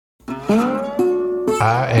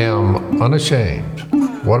I am unashamed.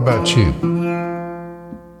 What about you?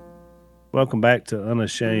 Welcome back to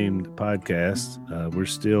Unashamed Podcast. We're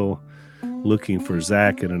still looking for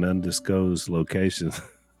Zach in an undisclosed location.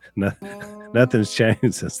 Nothing's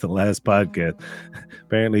changed since the last podcast.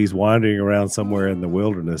 Apparently, he's wandering around somewhere in the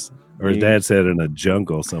wilderness, or his dad said in a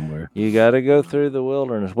jungle somewhere. You got to go through the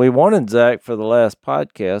wilderness. We wanted Zach for the last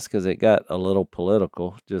podcast because it got a little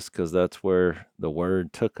political, just because that's where the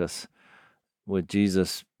word took us with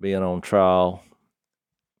Jesus being on trial.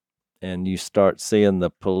 And you start seeing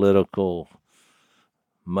the political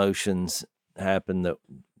motions happen that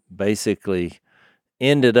basically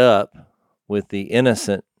ended up with the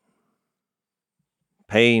innocent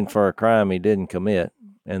paying for a crime he didn't commit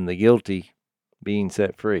and the guilty being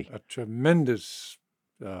set free. A tremendous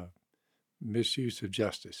misuse of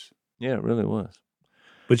justice. Yeah, it really was.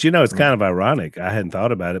 But, it's kind of ironic. I hadn't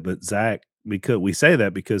thought about it, but Zach, because we say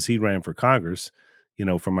that because he ran for Congress,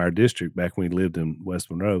 from our district back when we lived in West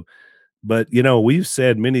Monroe. But, we've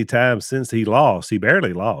said many times since he lost, he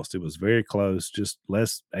barely lost. It was very close, just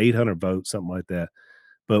less 800 votes, something like that.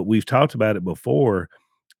 But we've talked about it before.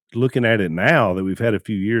 Looking at it now that we've had a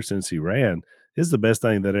few years since he ran, is the best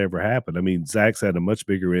thing that ever happened. I mean, Zach's had a much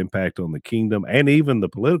bigger impact on the kingdom and even the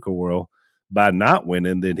political world by not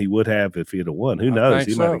winning than he would have if he'd have won. Who knows?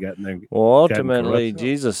 He might have gotten there. Well, ultimately,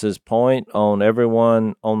 Jesus's point on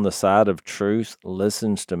everyone on the side of truth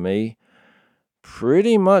listens to me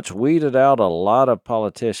pretty much weeded out a lot of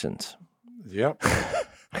politicians. Yep.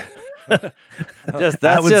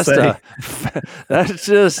 That's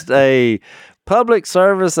just a public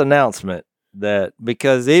service announcement. That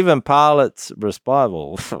because even Pilate's respond,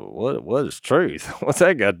 well, what is truth? What's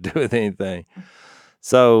that got to do with anything?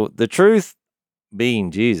 So the truth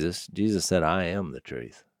being Jesus said, "I am the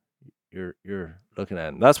truth." You're looking at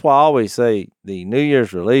him. That's why I always say the New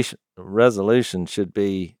Year's resolution should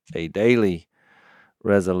be a daily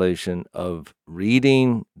resolution of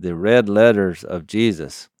reading the red letters of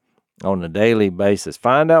Jesus on a daily basis.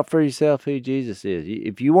 Find out for yourself who Jesus is.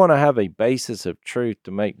 If you want to have a basis of truth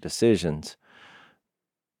to make decisions,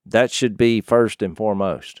 that should be first and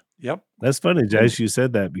foremost. Yep. That's funny, Jase, you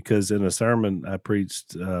said that because in a sermon I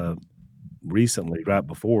preached recently, right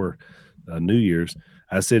before New Year's,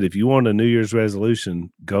 I said, if you want a New Year's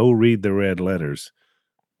resolution, go read the red letters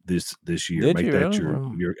this year. Did Make you that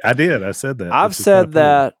really? your I did. I said that. I've said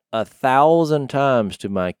that 1,000 times to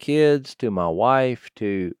my kids, to my wife,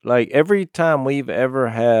 to like every time we've ever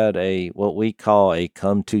had what we call a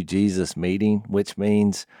come to Jesus meeting, which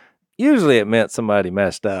means usually it meant somebody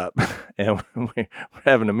messed up and we're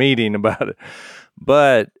having a meeting about it.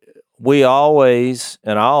 But we always,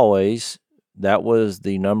 that was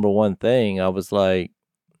the number one thing. I was like,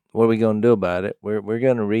 what are we going to do about it? We're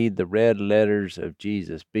going to read the red letters of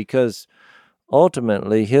Jesus because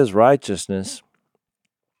ultimately his righteousness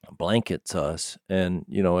blankets us. And,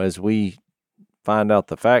 as we find out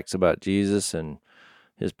the facts about Jesus and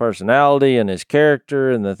his personality and his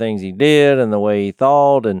character and the things he did and the way he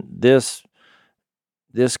thought, and this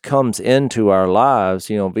comes into our lives,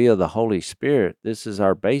 via the Holy Spirit. This is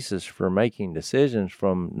our basis for making decisions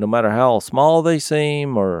from no matter how small they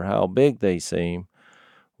seem or how big they seem.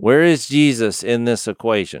 Where is Jesus in this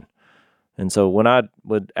equation? And so when I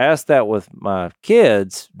would ask that with my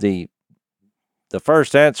kids, the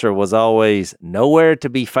first answer was always nowhere to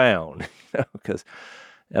be found.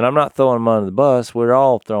 And I'm not throwing them under the bus. We're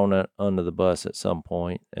all thrown under the bus at some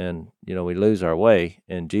point, and we lose our way.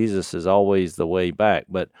 And Jesus is always the way back.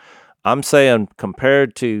 But I'm saying,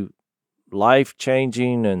 compared to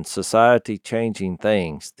life-changing and society-changing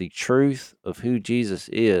things, the truth of who Jesus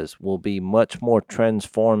is will be much more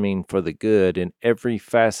transforming for the good in every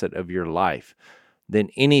facet of your life than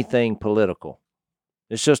anything political.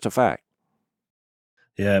 It's just a fact.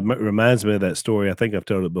 Yeah, it reminds me of that story. I think I've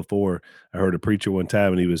told it before. I heard a preacher one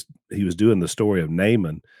time, and he was doing the story of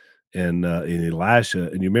Naaman and Elisha.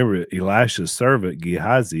 And you remember Elisha's servant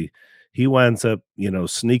Gehazi, he winds up,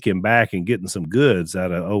 sneaking back and getting some goods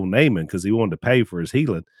out of old Naaman because he wanted to pay for his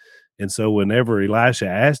healing. And so whenever Elisha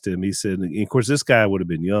asked him, he said, and of course, this guy would have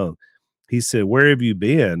been young. He said, "Where have you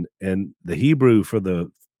been?" And the Hebrew for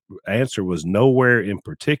the answer was nowhere in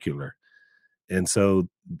particular. And so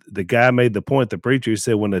the guy made the point, the preacher, he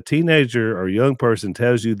said, when a teenager or young person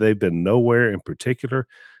tells you they've been nowhere in particular,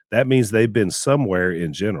 that means they've been somewhere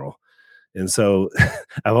in general. And so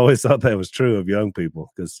I've always thought that was true of young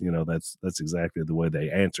people because, that's exactly the way they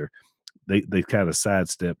answer. They kind of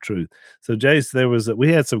sidestep truth. So, Jase,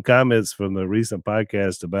 we had some comments from the recent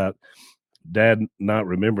podcast about Dad not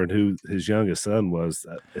remembering who his youngest son was.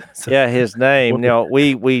 Yeah, his name.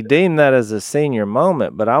 We deem that as a senior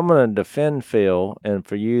moment, but I'm going to defend Phil. And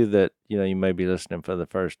for you that, you may be listening for the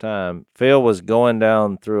first time, Phil was going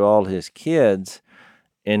down through all his kids,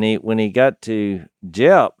 and when he got to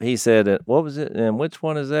Jep, he said, what was it? And which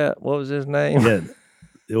one is that? What was his name? Yeah.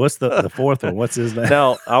 What's the fourth one? What's his name?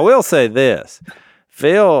 Now, I will say this.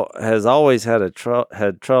 Phil has always had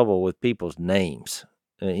trouble with people's names.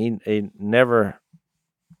 He never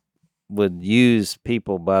would use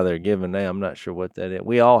people by their given name. I'm not sure what that is.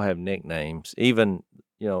 We all have nicknames. Even,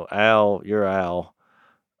 Al, you're Al.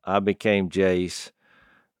 I became Jase.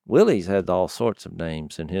 Willie's had all sorts of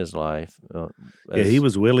names in his life. He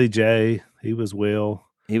was Willie J. He was Will.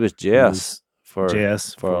 He was Jess for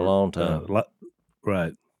a long time.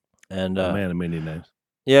 Right. And a man of many names.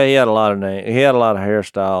 Yeah, he had a lot of names. He had a lot of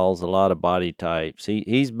hairstyles, a lot of body types.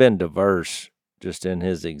 He's been diverse just in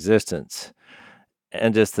his existence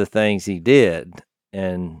and just the things he did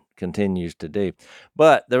and continues to do.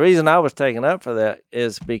 But the reason I was taken up for that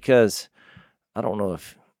is because I don't know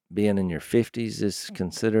if being in your 50s is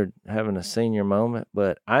considered having a senior moment,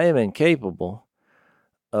 but I am incapable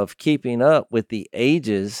of keeping up with the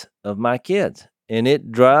ages of my kids. And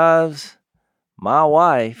it drives my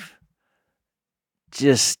wife,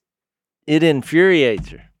 it infuriates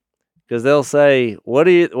her. Because they'll say, what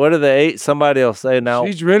are the age? Somebody will say now.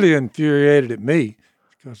 She's really infuriated at me.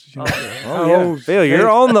 Phil, you're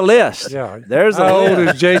on the list. Yeah. There's how old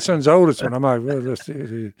is Jason's oldest one? I'm like, well, let's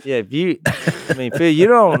see. Yeah, Phil, you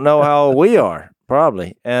don't know how old we are,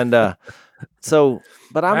 probably. And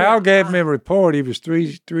but Al gave me a report. He was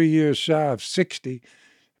three years shy of 60.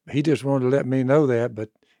 He just wanted to let me know that. But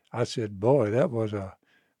I said, boy, that was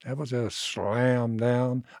a slam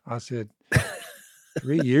down. I said,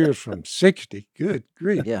 3 years from 60. Good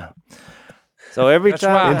grief. Yeah. So every That's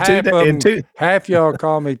time why half y'all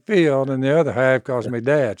call me Phil and the other half calls me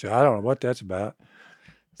Dad. So I don't know what that's about.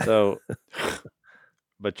 So,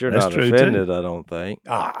 but you're That's not true, offended, too. I don't think.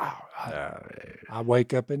 I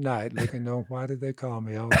wake up at night looking on why did they call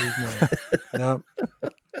me all these names? No.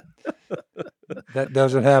 That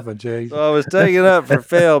doesn't happen, Jay. So I was taking up for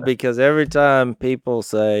Phil because every time people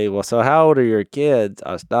say, well, so how old are your kids?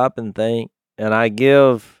 I stop and think, and I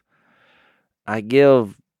give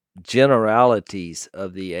generalities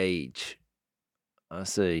of the age. I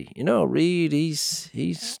say, Reed,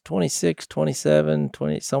 he's 26, 27,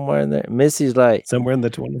 20, somewhere in there. Missy's like, somewhere in the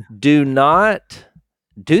 20s. Do not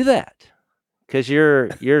do that because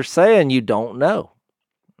you're saying you don't know.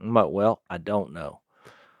 I'm like, well, I don't know.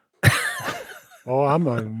 Oh, I'm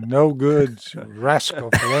a no good rascal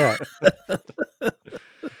for that.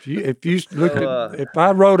 If you look at, if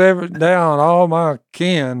I wrote down all my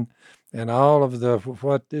kin and all of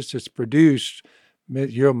what this has produced,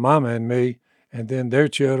 your mama and me, and then their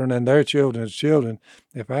children and their children's children,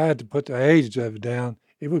 if I had to put the ages of it down,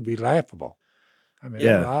 it would be laughable. I mean,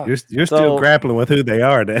 you're still grappling with who they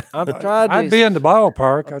are. Now. I'd be in the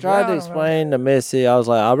ballpark. I tried to explain to Missy. I was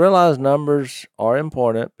like, I realize numbers are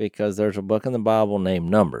important because there's a book in the Bible named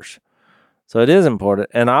Numbers, so it is important.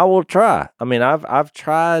 And I will try. I mean, I've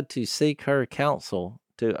tried to seek her counsel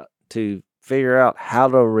to figure out how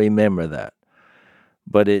to remember that,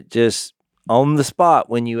 but it just on the spot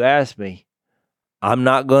when you ask me, I'm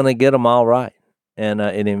not going to get them all right. And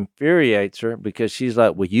it infuriates her because she's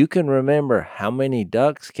like, well, you can remember how many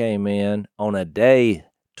ducks came in on a day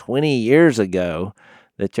 20 years ago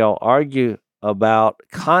that y'all argue about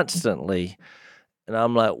constantly. And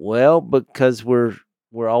I'm like, well, because we're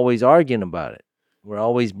always arguing about it. We're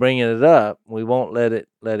always bringing it up. We won't let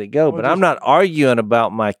it go. But I'm not arguing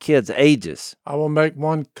about my kids' ages. I will make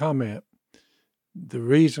one comment. The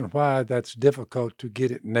reason why that's difficult to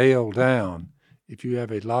get it nailed down, if you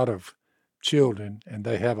have a lot of children and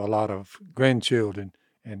they have a lot of grandchildren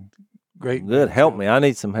and great good help me, I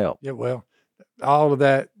need some help. Yeah, well, all of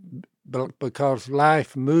that, because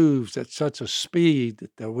life moves at such a speed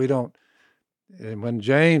that we don't, and when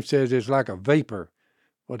James says it's like a vapor,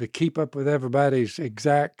 well, to keep up with everybody's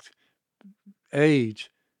exact age,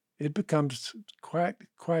 it becomes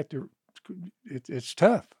it's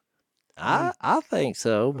tough. I think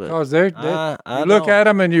so, but because you look at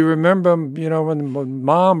them and you remember them, when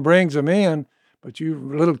mom brings them in, but you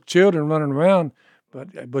little children running around,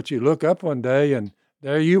 but you look up one day and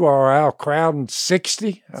there you are out crowding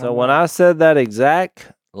 60. So when I said that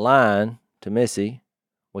exact line to Missy,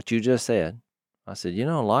 what you just said, I said,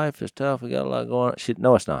 life is tough. We got a lot going on.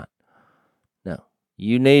 No, it's not. No,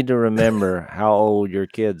 you need to remember how old your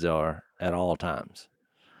kids are at all times.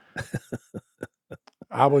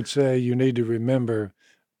 I would say you need to remember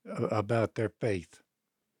about their faith.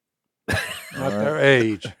 not their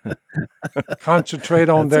age. Concentrate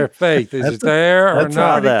on their faith. Is it there or I'll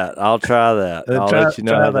try not? that. I'll try that. I'll let you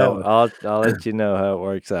know how that. I'll let you know how it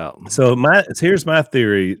works out. So here's my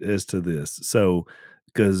theory as to this. So,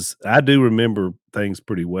 because I do remember things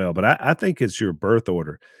pretty well, but I think it's your birth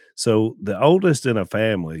order. So the oldest in a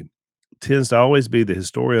family tends to always be the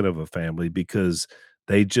historian of a family because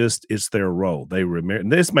it's their role. They remember.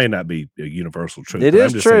 And this may not be a universal truth. It but is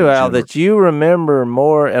I'm just true, saying Al, general. that you remember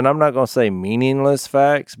more, and I'm not going to say meaningless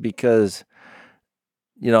facts because,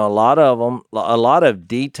 a lot of them, a lot of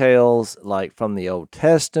details like from the Old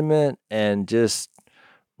Testament and just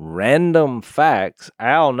random facts.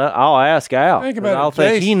 I'll ask Al. Think about it, I'll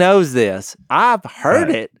think he Jase. knows this. I've heard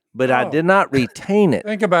Right. it, but I did not retain it.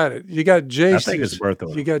 Think about it. You got I think it's Jase's. birth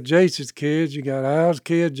order. You got Jase's kids. You got Al's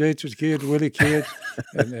kids, Jase's kids, Willie's kids,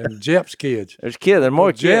 and Jep's kids. There's kids. There are more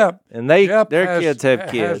Well, kids, Jep- and Jep their kids have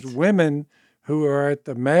kids. Has women who are at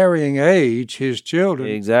the marrying age, his children.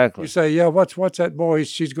 Exactly. You say, yeah, what's that boy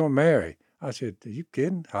she's going to marry? I said, are you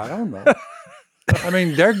kidding? I don't know. I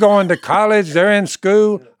mean, they're going to college. They're in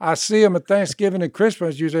school. I see them at Thanksgiving and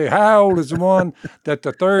Christmas. You say, how old is the one that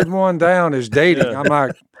the third one down is dating? I'm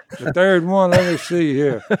like, the third one, let me see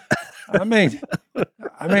here. I mean,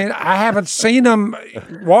 I haven't seen them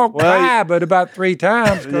walk by but about 3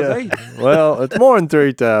 times. Well, it's more than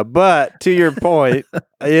 3 times. But to your point,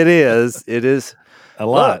 it is A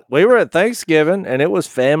lot. Look, we were at Thanksgiving, and it was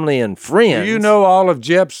family and friends. Do you know all of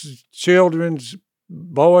Jep's children's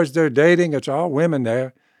boys they're dating? It's all women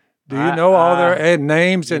there. Do you know all their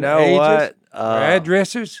names and ages,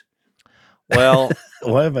 addresses? Well,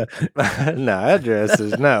 Whatever. no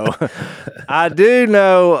addresses. No, I do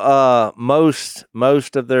know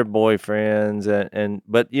most of their boyfriends,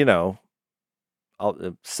 but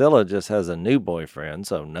Scylla just has a new boyfriend,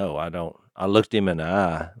 so no, I don't. I looked him in the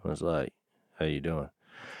eye and was like, "How you doing?"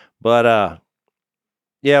 But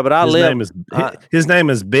but his name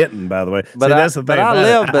is Benton, by the way. But that's the thing. But I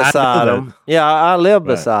live beside him. Yeah, I live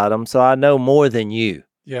beside him, so I know more than you.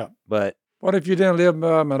 Yeah. But what if you didn't live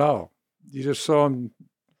by him at all? You just saw him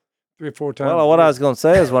 3 or 4 times. Well, what I was going to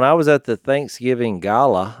say is when I was at the Thanksgiving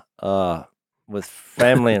gala with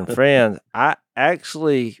family and friends, I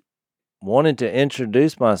actually wanted to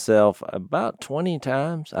introduce myself about 20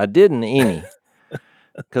 times. I didn't any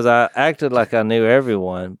because I acted like I knew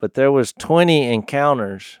everyone, but there was 20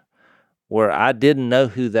 encounters where I didn't know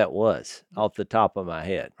who that was off the top of my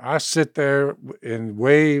head. I sit there and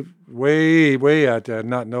way, way, way out there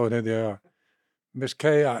not knowing who they are. Miss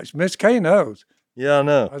K knows. Yeah, I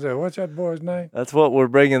know. I said, what's that boy's name? That's what we're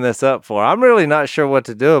bringing this up for. I'm really not sure what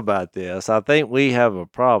to do about this. I think we have a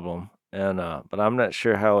problem, but I'm not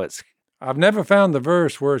sure how it's. I've never found the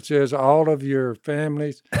verse where it says all of your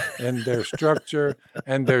families and their structure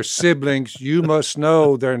and their siblings, you must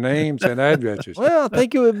know their names and addresses. Well, I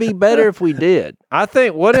think it would be better if we did. I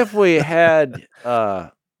think, what if we had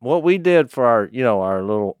what we did for our, our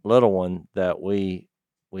little one that we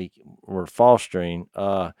were fostering.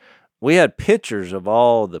 We had pictures of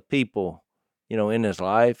all the people, in his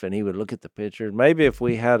life, and he would look at the pictures. Maybe if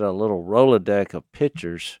we had a little Rolodeck of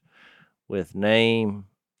pictures with name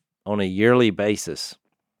on a yearly basis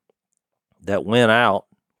that went out,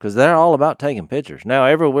 because they're all about taking pictures. Now,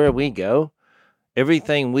 everywhere we go,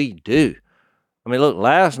 everything we do. I mean, look,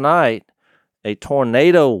 last night, a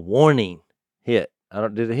tornado warning hit.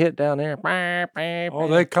 Did it hit down there? Oh,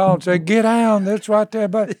 they called and said, get down. That's right there.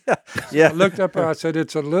 But yeah. I looked up and I said,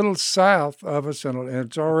 it's a little south of us, and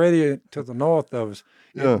it's already to the north of us.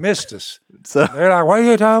 It missed us. So they're like, what are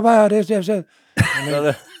you talking about? This. I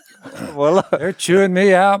mean, they're chewing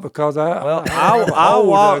me out because I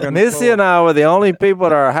walked. Missy and I were the only people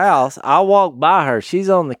at our house. I walked by her. She's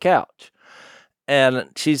on the couch. And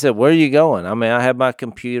she said, where are you going? I mean, I had my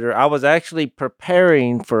computer. I was actually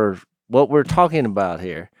preparing for what we're talking about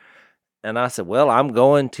here. And I said, well, I'm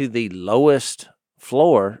going to the lowest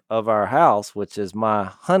floor of our house, which is my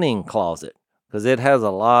hunting closet, because it has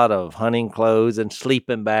a lot of hunting clothes and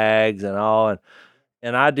sleeping bags and all.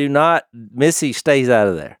 And I do not, Missy stays out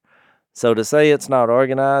of there. So to say it's not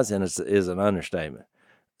organized is an understatement.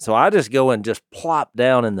 So I just go and just plop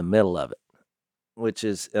down in the middle of it,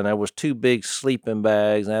 and there was 2 big sleeping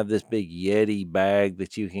bags, and I have this big Yeti bag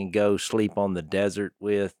that you can go sleep on the desert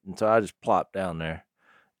with. And so I just plop down there,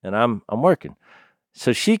 and I'm working.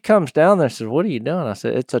 So she comes down there and says, what are you doing? I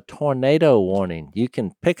said, it's a tornado warning. You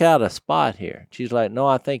can pick out a spot here. She's like, no,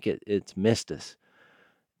 I think it's missed us.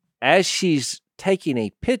 As she's taking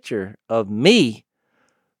a picture of me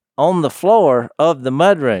on the floor of the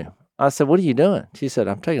mudroom, I said, what are you doing? She said,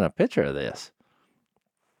 I'm taking a picture of this.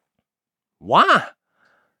 Why?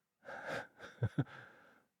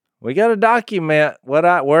 We got to document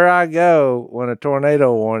where I go when a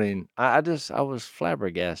tornado warning. I was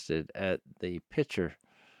flabbergasted at the picture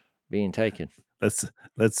being taken. Let's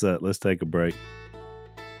take a break.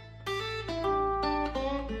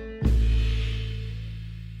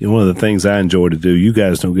 One of the things I enjoy to do, you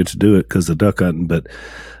guys don't get to do it because of duck hunting, but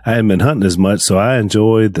I haven't been hunting as much, so I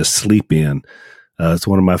enjoy the sleep in. It's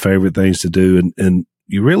one of my favorite things to do, and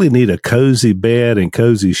you really need a cozy bed and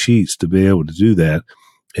cozy sheets to be able to do that.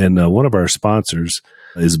 And one of our sponsors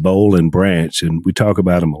is Bowl and Branch, and we talk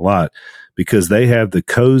about them a lot because they have the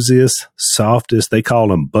coziest, softest, they call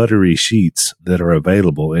them buttery sheets that are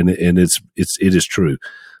available, and it is true.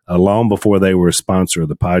 Long before they were a sponsor of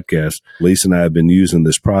the podcast, Lisa and I have been using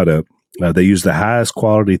this product. They use the highest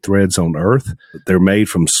quality threads on earth. They're made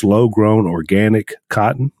from slow-grown organic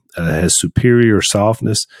cotton. Has superior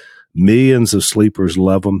softness. Millions of sleepers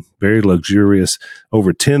love them. Very luxurious.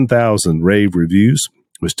 Over 10,000 rave reviews,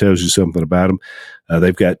 which tells you something about them.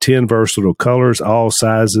 They've got 10 versatile colors, all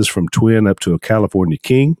sizes from twin up to a California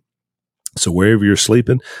king. So wherever you're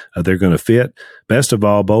sleeping, they're going to fit. Best of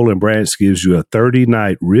all, Bowl and Branch gives you a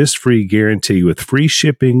 30-night risk-free guarantee with free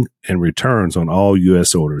shipping and returns on all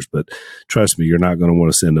U.S. orders. But trust me, you're not going to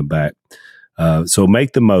want to send them back. So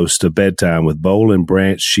make the most of bedtime with Bowl and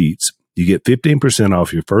Branch sheets. You get 15%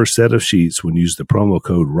 off your first set of sheets when you use the promo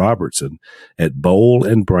code Robertson at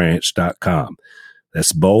bowlandbranch.com.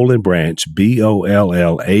 That's Bowl and Branch,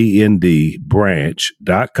 BOLLAND,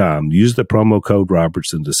 branch.com. Use the promo code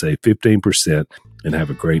Robertson to save 15% and have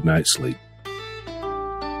a great night's sleep.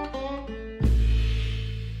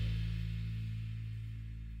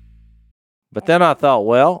 But then I thought,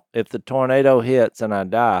 well, if the tornado hits and I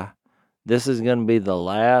die, this is going to be the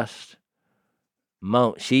last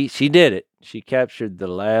moment. She did it. She captured the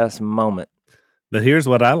last moment. But here's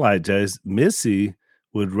what I like, Jase. Missy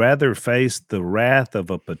would rather face the wrath of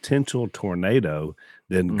a potential tornado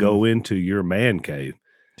than go into your man cave.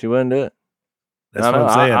 She wouldn't do it. That's what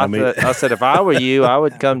I'm saying. I said, if I were you, I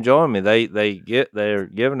would come join me. They're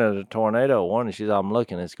giving it a tornado warning. She's, I'm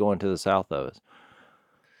looking, it's going to the south of us.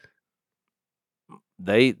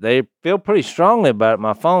 They feel pretty strongly about it.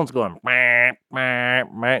 My phone's going,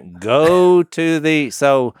 go to the,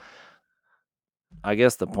 so I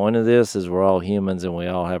guess the point of this is we're all humans and we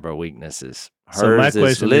all have our weaknesses. Hers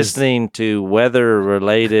is listening to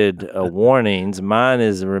weather-related warnings. Mine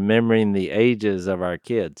is remembering the ages of our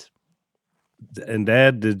kids. And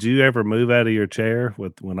Dad, did you ever move out of your chair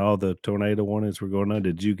when all the tornado warnings were going on?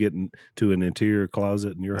 Did you get into an interior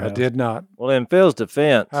closet in your house? I did not. Well, in Phil's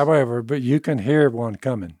defense. However, but you can hear one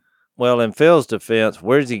coming. Well, in Phil's defense,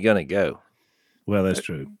 where's he going to go? Well, that's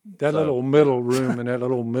true. That little middle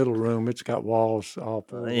room, it's got walls all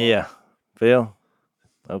four. Yeah. Phil?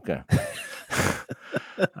 Okay.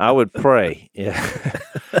 I would pray.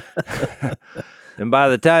 Yeah. And by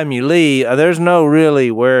the time you leave, there's no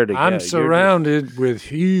really where to go. I'm surrounded with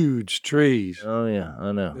huge trees. Oh, yeah,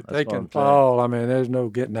 I know. They can fall. I mean, there's no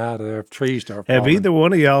getting out of there if trees start falling. Have either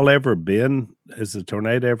one of y'all ever been? Has a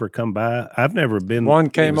tornado ever come by? I've never been. One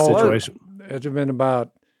came in a over. situation. It's been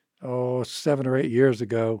about 7 or 8 years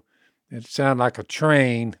ago. It sounded like a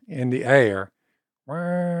train in the air.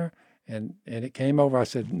 And it came over. I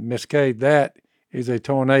said, Miss Kay, that is a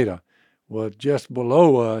tornado. Well, just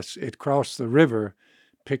below us, it crossed the river,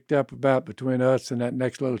 picked up about between us and that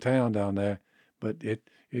next little town down there. But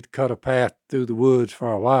it cut a path through the woods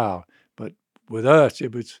for a while. But with us,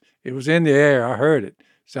 it was in the air. I heard it.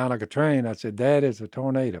 Sound like a train. I said, that is a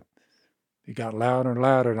tornado. It got louder and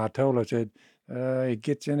louder. And I told her, I said, it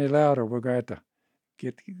gets any louder, we're going to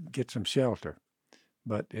have to get some shelter.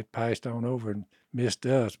 But it passed on over and missed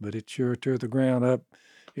us. But it sure tore the ground up.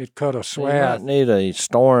 It cut a swath. You might need a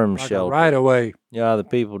storm like shelter right away. Yeah, the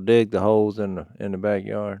people dig the holes in the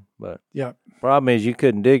backyard. But yeah, problem is you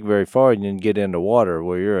couldn't dig very far and you didn't get into water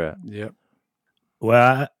where you're at. Yep.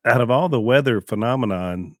 Well, out of all the weather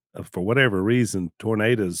phenomenon, for whatever reason,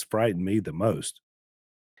 tornadoes frighten me the most.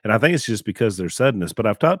 And I think it's just because their suddenness. But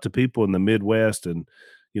I've talked to people in the Midwest and,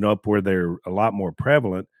 up where they're a lot more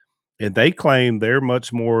prevalent. And they claim they're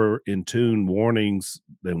much more in tune warnings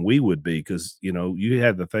than we would be because, you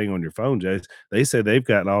have the thing on your phone, Jase. They say they've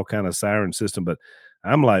got all kind of siren system. But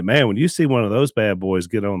I'm like, man, when you see one of those bad boys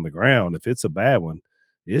get on the ground, if it's a bad one,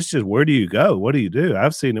 it's just where do you go? What do you do?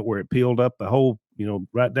 I've seen it where it peeled up the whole,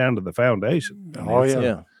 right down to the foundation.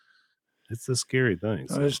 Yeah. It's a scary thing.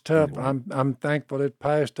 So it's tough. Anyway. I'm thankful it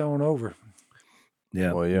passed on over.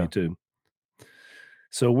 Yeah, well, yeah, me too.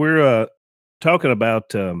 So we're talking about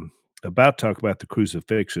the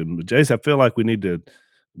crucifixion. But Jase, I feel like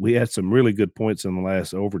we had some really good points in the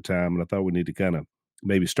last overtime, and I thought we need to kind of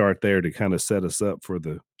maybe start there to kind of set us up for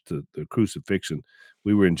the to the crucifixion.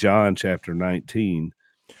 We were in John chapter 19.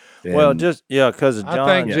 Well, just because of John.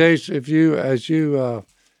 I think, Jase, as you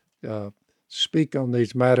speak on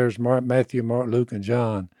these matters, Matthew, Mark, Luke, and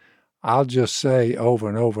John, I'll just say over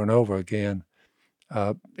and over and over again,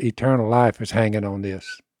 eternal life is hanging on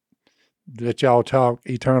this. That y'all talk,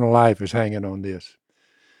 eternal life is hanging on this.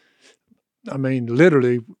 I mean,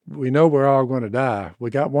 literally, we know we're all going to die. We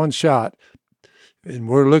got one shot, and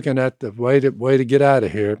we're looking at the way to get out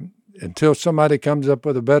of here. Until somebody comes up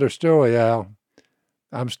with a better story, Al,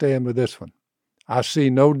 I'm staying with this one. I see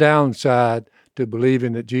no downside to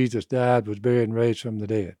believing that Jesus died, was buried, and raised from the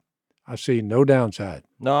dead. I see no downside.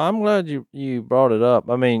 No, I'm glad you brought it up.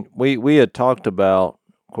 I mean, we had talked about,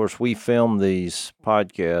 of course, we filmed these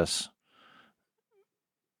podcasts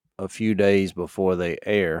a few days before they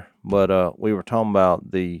air, but we were talking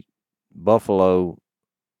about the Buffalo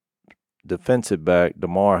defensive back,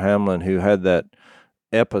 Damar Hamlin, who had that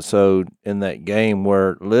episode in that game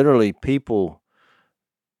where literally people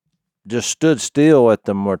just stood still at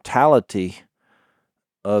the mortality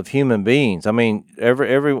of human beings. I mean,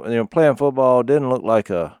 every playing football didn't look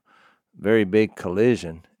like a very big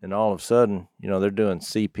collision, and all of a sudden, they're doing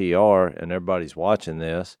CPR and everybody's watching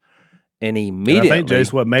this, and immediately, and I think,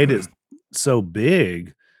 Jase, what made it so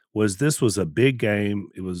big was this was a big game.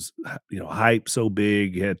 It was, hype so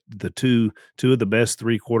big. You had the two of the best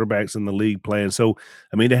three quarterbacks in the league playing. So,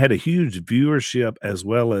 I mean, it had a huge viewership as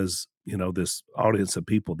well as, this audience of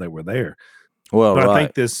people that were there. Well, but right. I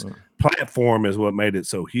think this platform is what made it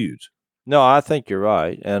so huge. No, I think you're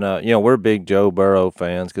right. And, we're big Joe Burrow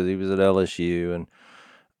fans because he was at LSU. And,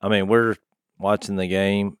 I mean, we're watching the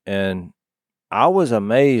game, and I was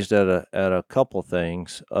amazed at a couple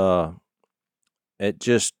things. At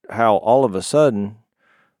just how all of a sudden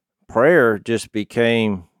prayer just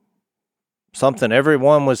became something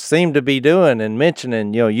everyone seemed to be doing and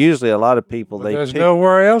mentioning. Usually a lot of people, there's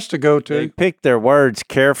nowhere else to go to. They pick their words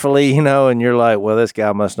carefully, and you're like, well, this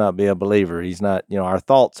guy must not be a believer. He's not, our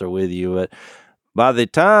thoughts are with you. But by the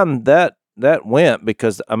time that went,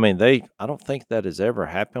 because, I mean, I don't think that has ever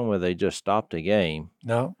happened where they just stopped a game.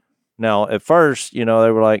 No. Now, at first, they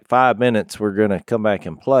were like 5 minutes, we're going to come back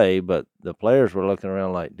and play, but the players were looking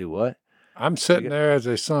around like, do what? I'm sitting there as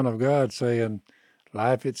a son of God saying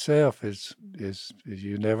life itself is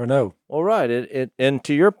you never know. Well, right. And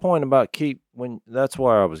to your point about that's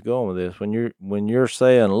where I was going with this. When you're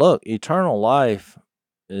saying, look, eternal life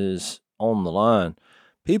is on the line,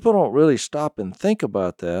 people don't really stop and think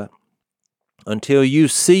about that until you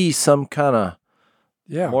see some kind of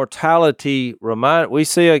mortality we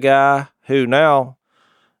see a guy who now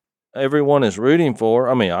everyone is rooting for.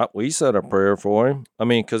 I mean, we said a prayer for him. I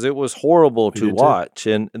mean, because it was horrible to watch.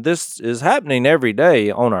 And this is happening every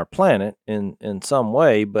day on our planet in some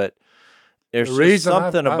way. But there's just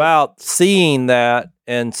something about seeing that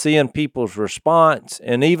and seeing people's response.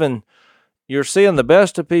 And even you're seeing the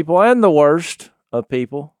best of people and the worst of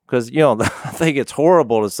people. Because, I think it's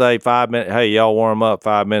horrible to say 5 minutes, hey, y'all warm up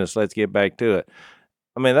 5 minutes, let's get back to it.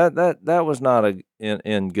 I mean, that was not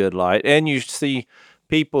in good light. And you see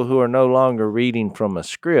people who are no longer reading from a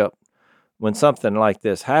script. When something like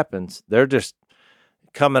this happens, they're just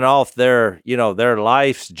coming off their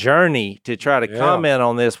life's journey to try to comment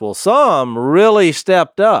on this. Well, some really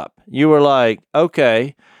stepped up. You were like,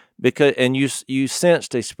 okay, and you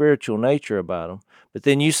sensed a spiritual nature about them. But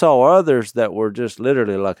then you saw others that were just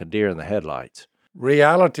literally like a deer in the headlights.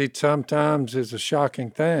 Reality sometimes is a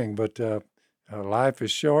shocking thing, but life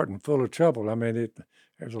is short and full of trouble. I mean,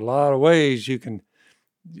 there's a lot of ways you can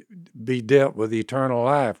be dealt with eternal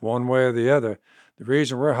life, one way or the other. The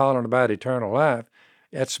reason we're hollering about eternal life,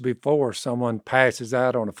 that's before someone passes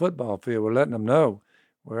out on a football field. We're letting them know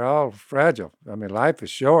we're all fragile. I mean, life is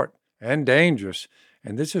short and dangerous,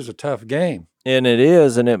 and this is a tough game. And it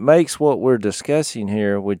is, and it makes what we're discussing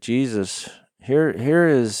here with Jesus. Here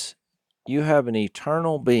is, you have an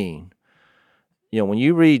eternal being. When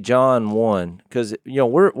you read John 1, because,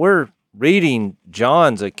 we're reading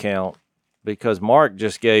John's account because Mark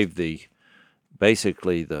just gave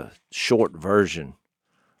basically the short version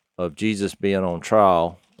of Jesus being on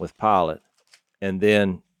trial with Pilate and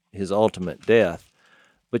then his ultimate death.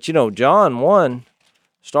 But, John 1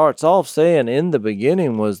 starts off saying, in the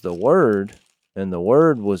beginning was the Word, and the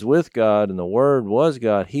Word was with God, and the Word was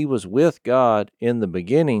God. He was with God in the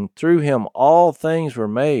beginning. Through him all things were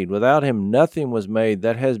made. Without him nothing was made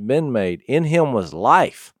that has been made. In him was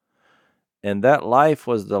life, and that life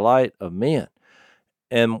was the light of men.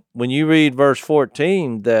 And when you read verse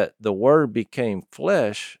 14, that the Word became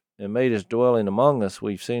flesh and made his dwelling among us,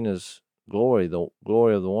 we've seen his glory, the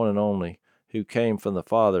glory of the one and only who came from the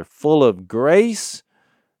Father, full of grace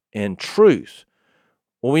and truth.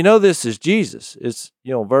 Well, we know this is Jesus. It's,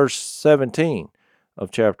 verse 17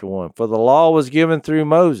 of chapter 1. For the law was given through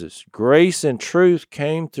Moses. Grace and truth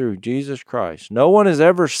came through Jesus Christ. No one has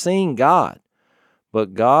ever seen God,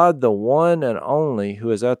 but God, the one and only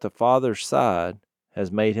who is at the Father's side,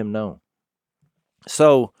 has made him known.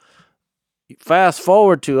 So fast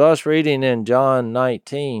forward to us reading in John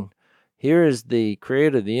 19. Here is the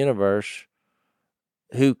creator of the universe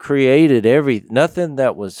who created nothing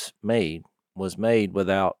that was made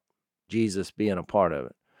without Jesus being a part of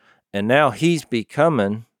it. And now he's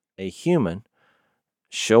becoming a human,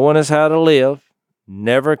 showing us how to live,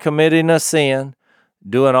 never committing a sin,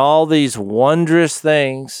 doing all these wondrous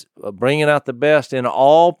things, bringing out the best in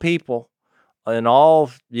all people, in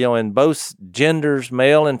all, in both genders,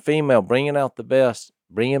 male and female, bringing out the best,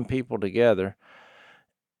 bringing people together.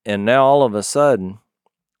 And now all of a sudden,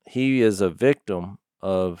 he is a victim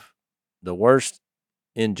of the worst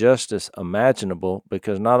injustice imaginable,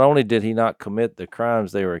 because not only did he not commit the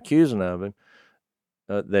crimes they were accusing of him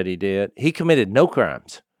that he did, he committed no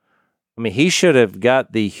crimes. I mean, he should have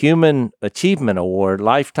got the Human Achievement Award,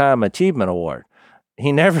 Lifetime Achievement Award.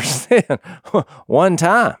 He never sinned one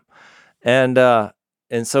time. And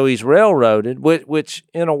so he's railroaded, which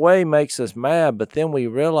in a way makes us mad, but then we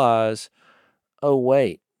realize, oh,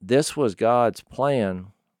 wait, this was God's plan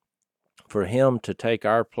for him to take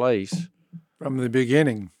our place from the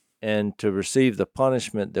beginning and to receive the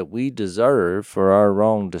punishment that we deserve for our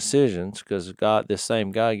wrong decisions, because this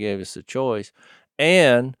same God gave us a choice,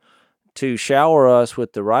 and to shower us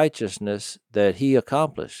with the righteousness that he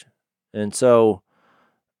accomplished. And so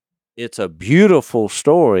it's a beautiful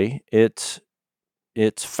story. It's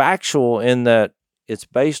factual in that it's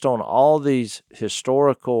based on all these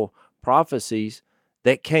historical prophecies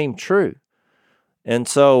that came true. And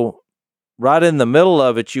so right in the middle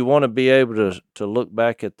of it, you want to be able to look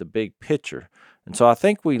back at the big picture. And so I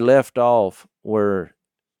think we left off where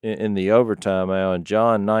in the overtime, Al, in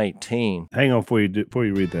John 19. Hang on, before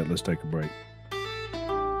you read that, let's take a break.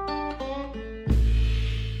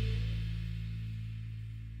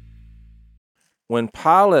 When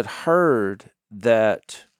Pilate heard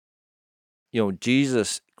that,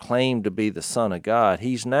 Jesus claimed to be the Son of God,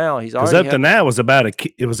 he's already. Because up to now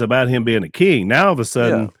it was about him being a king. Now all of a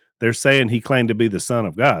sudden they're saying he claimed to be the Son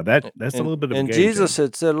of God. That's a little bit of a game changer. And Jesus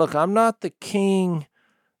had said, "Look, I'm not the king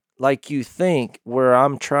like you think, where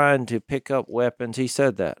I'm trying to pick up weapons." He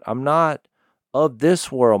said that. I'm not of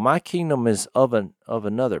this world. My kingdom is of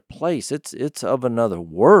another place. It's of another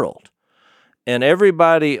world. And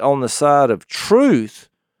everybody on the side of truth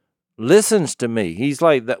listens to me. He's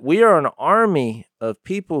like that. We are an army of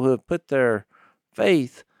people who have put their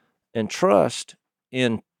faith and trust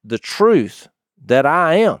in the truth that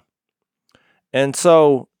I am. And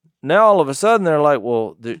so now all of a sudden they're like,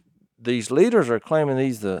 well, these leaders are claiming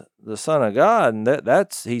he's the Son of God, and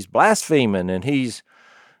he's blaspheming, and he's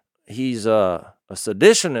a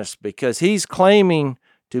seditionist because he's claiming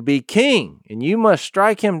to be king, and you must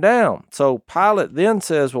strike him down. So Pilate then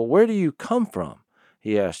says, well, where do you come from?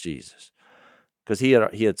 He asked Jesus, because he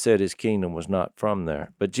had said his kingdom was not from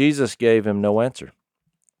there. But Jesus gave him no answer.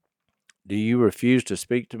 Do you refuse to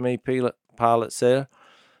speak to me? Pilate said.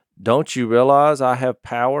 Don't you realize I have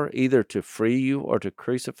power either to free you or to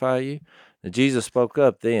crucify you? And Jesus spoke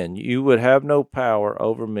up then. You would have no power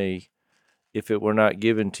over me if it were not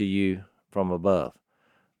given to you from above.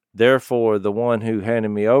 Therefore, the one who handed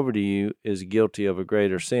me over to you is guilty of a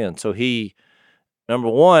greater sin. So he, number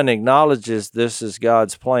one, acknowledges this is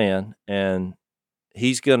God's plan, and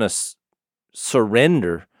he's going to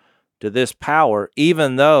surrender to this power,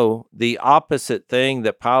 even though the opposite thing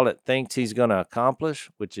that Pilate thinks he's going to accomplish,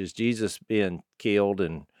 which is Jesus being killed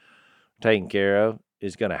and taken care of,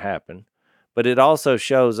 is going to happen. But it also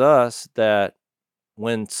shows us that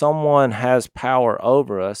when someone has power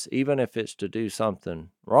over us, even if it's to do something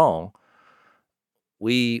wrong,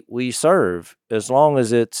 we serve as long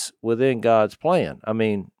as it's within God's plan. I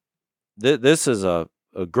mean, this is a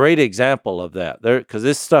great example of that, because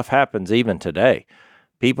this stuff happens even today.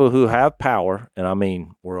 People who have power, and I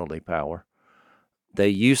mean worldly power, they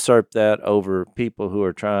usurp that over people who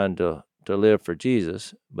are trying to live for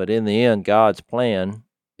Jesus. But in the end, God's plan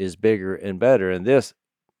is bigger and better. And this,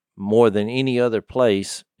 more than any other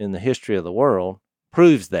place in the history of the world,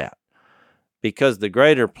 proves that, because the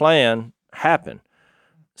greater plan happened.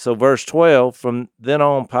 So verse 12, from then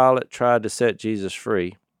on, Pilate tried to set Jesus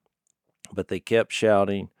free, but they kept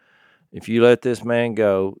shouting, if you let this man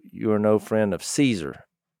go, you are no friend of Caesar.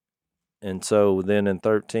 And so then in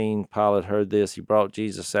 13, Pilate heard this. He brought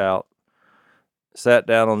Jesus out sat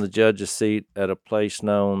down on the judge's seat at a place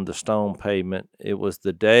known the Stone Pavement. It was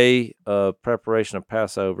the day of preparation of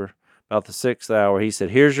Passover, about the 6th hour. He said,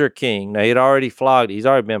 "Here's your king." Now, he's already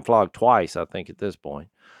been flogged twice, I think, at this point.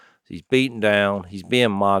 He's beaten down. He's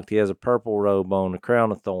being mocked. He has a purple robe on, a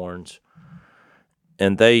crown of thorns.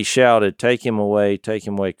 And they shouted, take him away,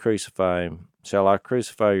 crucify him." "Shall I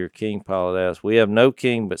crucify your king?" Pilate asked. "We have no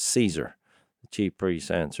king but Caesar," the chief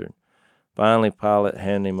priests answered. Finally, Pilate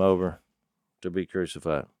handed him over to be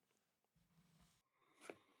crucified.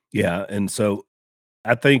 Yeah, and so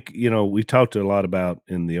I think, we talked a lot about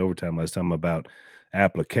in the overtime last time about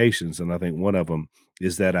applications, and I think one of them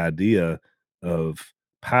is that idea of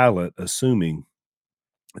Pilate assuming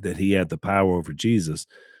that he had the power over Jesus,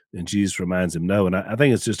 and Jesus reminds him no. And I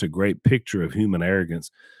think it's just a great picture of human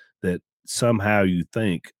arrogance that somehow you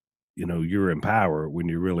think, you're in power when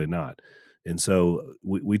you're really not. And so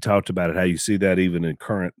we talked about it, how you see that even in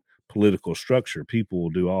current political structure. People will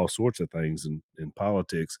do all sorts of things in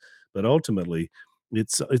politics, but ultimately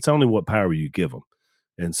it's only what power you give them.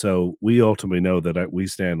 And so we ultimately know that we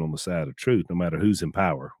stand on the side of truth, no matter who's in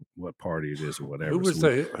power, what party it is, or whatever. Who was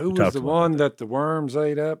So the one that the worms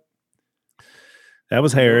ate up? That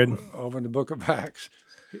was Herod. Over in the book of Acts.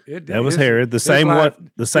 That was Herod. The same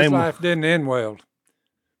one. His life didn't end well.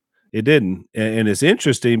 It didn't, and it's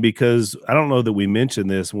interesting because I don't know that we mentioned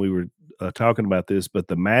this when we were talking about this, but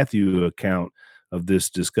the Matthew account of this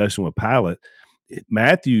discussion with Pilate,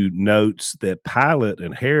 Matthew notes that Pilate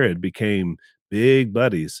and Herod became big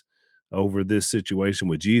buddies over this situation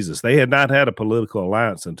with Jesus. They had not had a political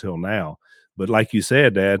alliance until now, but like you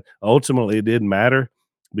said, Dad, ultimately it didn't matter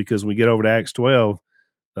because when we get over to Acts 12,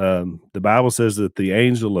 the Bible says that the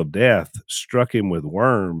angel of death struck him with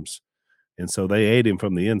worms, and so they ate him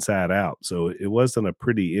from the inside out. So it wasn't a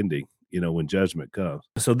pretty ending, when judgment comes.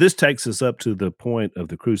 So this takes us up to the point of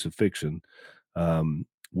the crucifixion,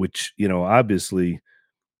 which, obviously,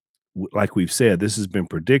 like we've said, this has been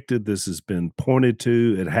predicted. This has been pointed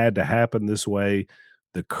to. It had to happen this way.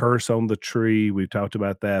 The curse on the tree, we've talked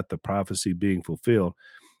about that, the prophecy being fulfilled.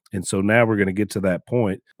 And so now we're going to get to that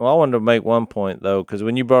point. Well, I wanted to make one point, though, because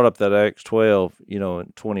when you brought up that Acts 12,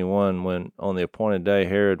 in 21, when on the appointed day,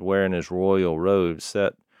 Herod, wearing his royal robes,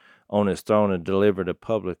 sat on his throne and delivered a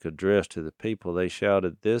public address to the people, they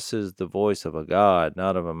shouted, "This is the voice of a God,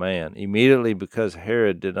 not of a man." Immediately, because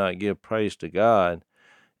Herod did not give praise to God,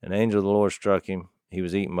 an angel of the Lord struck him. He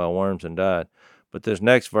was eaten by worms and died. But this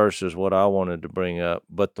next verse is what I wanted to bring up.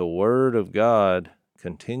 But the word of God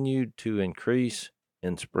continued to increase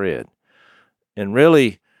and spread. And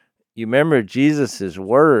really, you remember Jesus'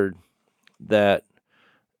 word that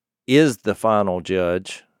is the final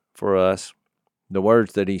judge for us, the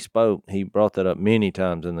words that he spoke. He brought that up many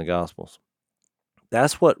times in the Gospels.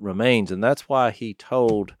 That's what remains, and that's why he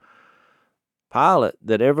told Pilate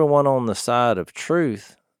that everyone on the side of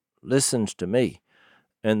truth listens to me.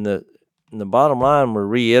 And the bottom line, we're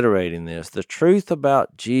reiterating this. The truth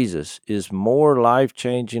about Jesus is more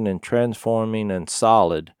life-changing and transforming and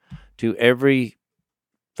solid to every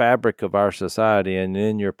fabric of our society and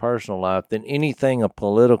in your personal life than anything a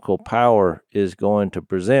political power is going to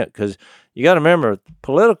present. Because you got to remember,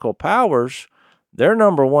 political powers, their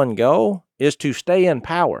number one goal is to stay in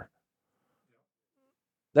power.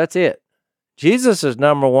 That's it. Jesus'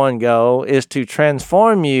 number one goal is to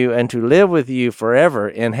transform you and to live with you forever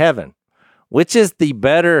in heaven, which is the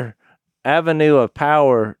better avenue of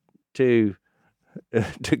power to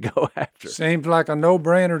go after. Seems like a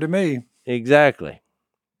no-brainer to me. Exactly.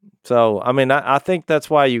 So, I mean, I think that's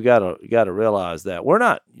why you gotta realize that we're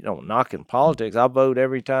not, knocking politics. I vote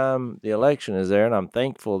every time the election is there, and I'm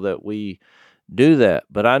thankful that we do that.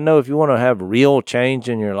 But I know if you want to have real change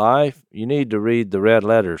in your life, you need to read the red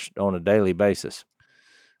letters on a daily basis.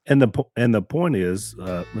 And the point is,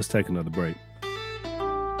 let's take another break.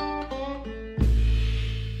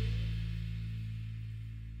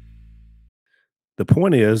 The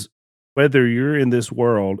point is, whether you're in this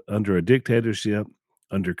world under a dictatorship,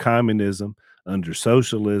 under communism, under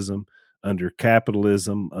socialism, under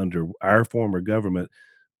capitalism, under our form of government,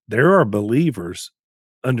 there are believers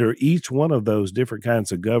under each one of those different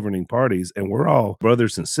kinds of governing parties, and we're all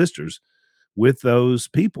brothers and sisters with those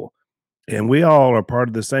people. And we all are part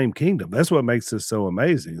of the same kingdom. That's what makes this so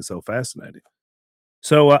amazing and so fascinating.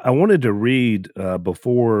 So I wanted to read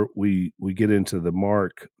before we get into the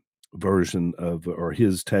Mark version of or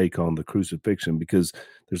his take on the crucifixion, because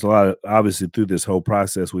there's a lot of, obviously through this whole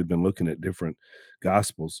process we've been looking at different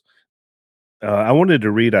gospels. I wanted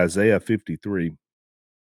to read Isaiah 53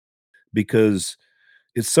 because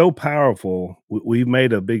it's so powerful. We've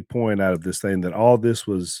made a big point out of this thing that all this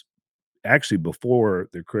was actually before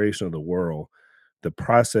the creation of the world. the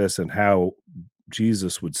process and how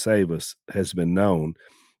Jesus would save us has been known.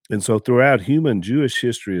 And so throughout human Jewish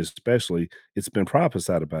history, especially, it's been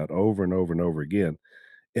prophesied about over and over and over again.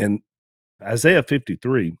 And Isaiah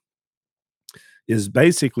 53 is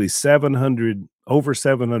basically over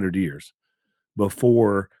 700 years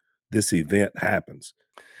before this event happens.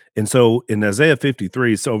 And so in Isaiah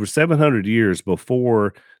 53, it's over 700 years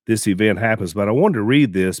before this event happens. But I wanted to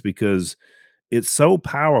read this because it's so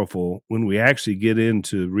powerful when we actually get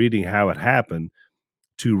into reading how it happened,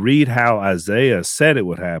 to read how Isaiah said it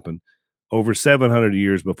would happen over 700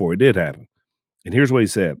 years before it did happen. And here's what he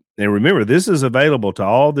said. And remember, this is available to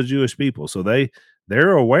all the Jewish people. So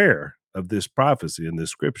they're aware of this prophecy in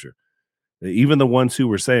this scripture, even the ones who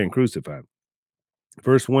were saying crucified.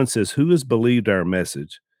 Verse 1 says, "Who has believed our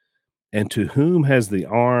message, and to whom has the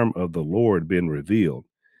arm of the Lord been revealed?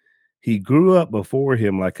 He grew up before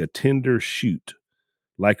him like a tender shoot,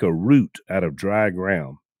 like a root out of dry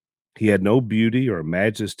ground. He had no beauty or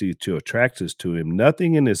majesty to attract us to him,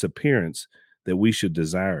 nothing in his appearance that we should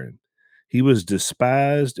desire him. He was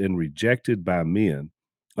despised and rejected by men,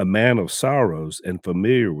 a man of sorrows and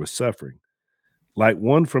familiar with suffering. Like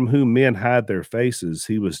one from whom men hide their faces,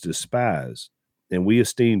 he was despised, and we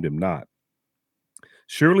esteemed him not.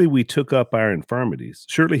 Surely he took up our infirmities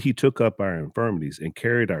and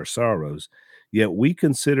carried our sorrows, yet we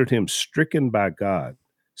considered him stricken by God,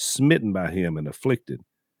 smitten by him and afflicted.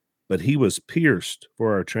 But he was pierced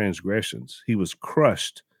for our transgressions, he was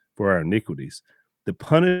crushed for our iniquities. The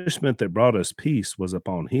punishment that brought us peace was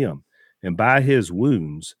upon him, and by his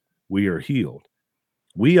wounds we are healed.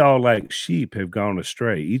 We all like sheep have gone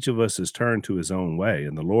astray. Each of us has turned to his own way,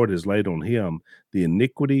 and the Lord has laid on him the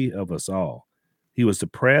iniquity of us all. He was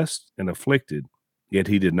oppressed and afflicted, yet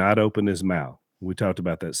he did not open his mouth." We talked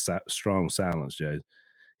about that strong silence, Jase.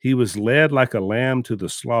 "He was led like a lamb to the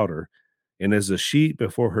slaughter, and as a sheep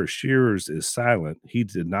before her shearers is silent, he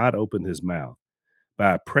did not open his mouth.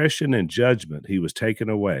 By oppression and judgment he was taken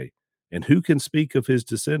away. And who can speak of his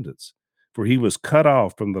descendants? For he was cut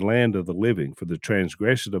off from the land of the living. For the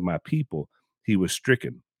transgression of my people he was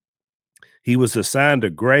stricken. He was assigned a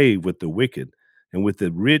grave with the wicked and with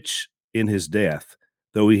the rich in his death,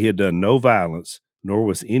 though he had done no violence, nor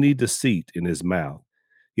was any deceit in his mouth.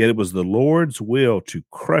 Yet it was the Lord's will to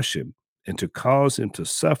crush him and to cause him to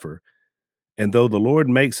suffer. And though the Lord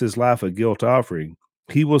makes his life a guilt offering,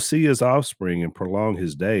 he will see his offspring and prolong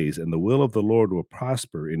his days, and the will of the Lord will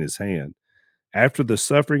prosper in his hand. After the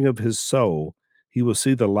suffering of his soul, he will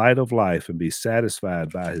see the light of life and be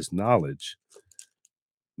satisfied by his knowledge.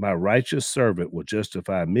 My righteous servant will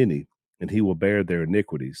justify many, and he will bear their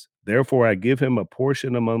iniquities. Therefore I give him a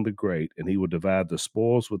portion among the great, and he will divide the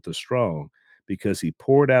spoils with the strong, because he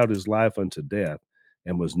poured out his life unto death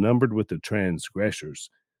and was numbered with the transgressors.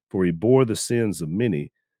 For he bore the sins of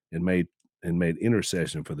many and made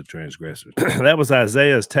intercession for the transgressors." That was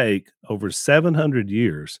Isaiah's take over 700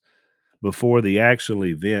 years before the actual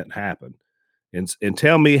event happened. And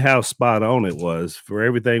tell me how spot on it was for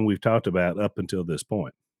everything we've talked about up until this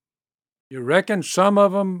point. You reckon some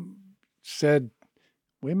of them said,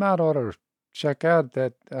 we might ought to check out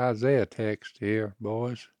that Isaiah text here,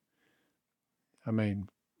 boys? I mean,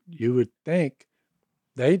 you would think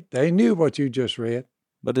they knew what you just read.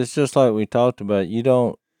 But it's just like we talked about.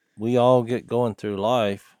 We all get going through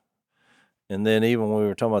life, and then even when we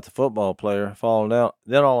were talking about the football player falling out,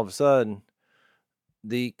 then all of a sudden,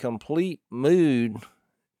 the complete mood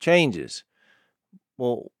changes.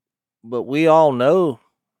 Well, but we all know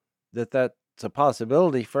that that's a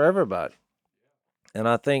possibility for everybody. And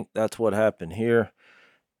I think that's what happened here.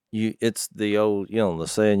 It's the old, the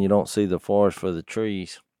saying, you don't see the forest for the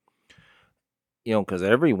trees. Because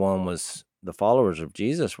everyone the followers of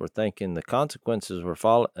Jesus were thinking the consequences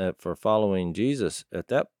for following Jesus at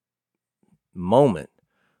that moment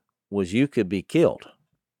was you could be killed.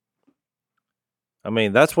 I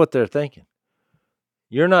mean, that's what they're thinking.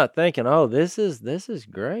 You're not thinking, oh, this is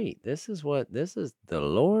great. This is the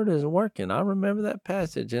Lord is working. I remember that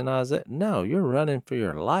passage in Isaiah. No, you're running for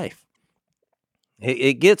your life.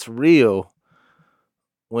 It gets real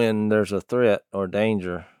when there's a threat or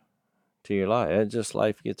danger to your life.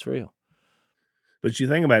 Life gets real. But you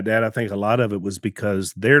think about that, I think a lot of it was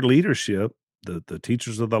because their leadership, the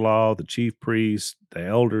teachers of the law, the chief priests, the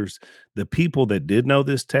elders, the people that did know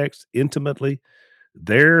this text intimately,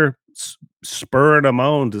 they're spurring them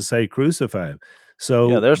on to say crucify him.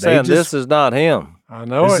 So they're saying this is not him. I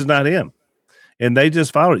know this is not him. And they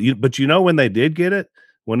just followed it. But when they did get it,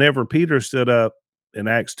 whenever Peter stood up in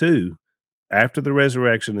Acts 2, after the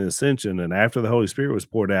resurrection and ascension and after the Holy Spirit was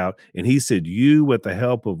poured out, and he said, you with the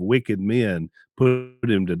help of wicked men put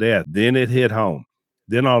him to death, then it hit home.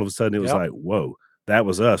 Then all of a sudden it was like, whoa, that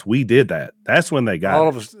was us. We did that. That's when they got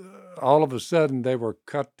all of a sudden they were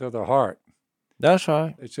cut to the heart. That's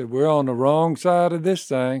right. They said, we're on the wrong side of this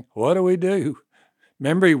thing. What do we do?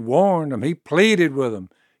 Remember, he warned them. He pleaded with them.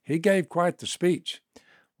 He gave quite the speech.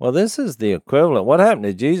 Well, this is the equivalent. What happened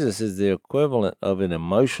to Jesus is the equivalent of an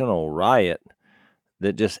emotional riot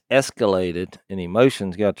that just escalated and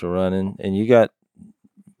emotions got to running, and you got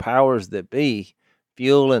powers that be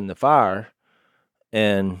fueling the fire.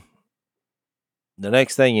 And the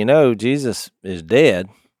next thing you know, Jesus is dead.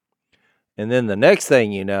 And then the next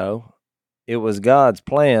thing you know, it was God's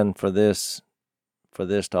plan for this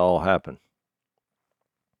to all happen.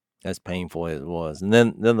 As painful as it was. And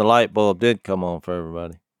then the light bulb did come on for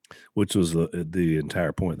everybody. Which was the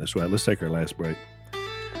entire point. That's right. Let's take our last break.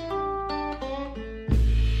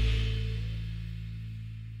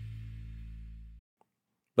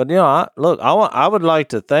 But, I would like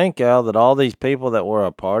to think, Al, that all these people that were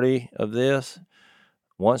a party of this,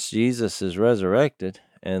 once Jesus is resurrected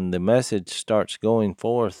and the message starts going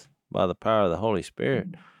forth by the power of the Holy Spirit,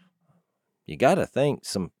 you got to think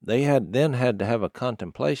they had to have a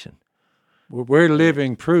contemplation. Well, we're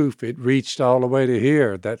living proof it reached all the way to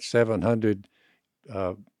here, that 700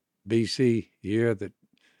 BC year that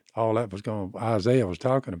all that was going, Isaiah was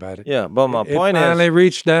talking about it. Yeah, but my point is, it finally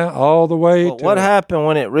reached down all the way to... What happened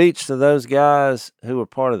when it reached to those guys who were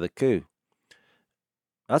part of the coup?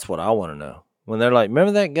 That's what I want to know. When they're like,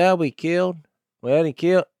 remember that guy we killed? We had him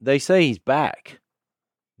killed? They say he's back.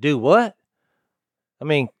 Do what? I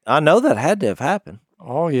mean, I know that had to have happened.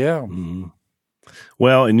 Oh, yeah. Mm-hmm.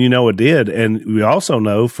 Well, and it did. And we also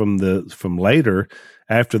know from later,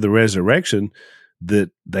 after the resurrection,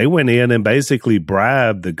 that they went in and basically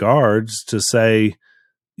bribed the guards to say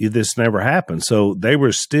this never happened. So they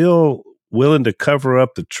were still willing to cover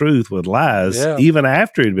up the truth with lies, even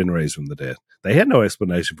after he'd been raised from the dead. They had no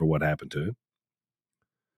explanation for what happened to him.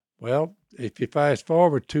 Well, if you fast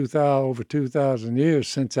forward over 2,000 years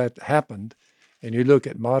since that happened, and you look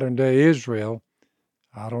at modern day Israel,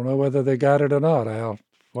 I don't know whether they got it or not, Al.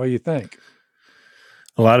 What do you think?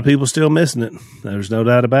 A lot of people still missing it. There's no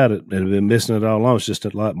doubt about it. They've been missing it all along. It's just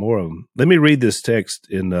a lot more of them. Let me read this text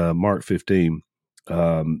in Mark 15.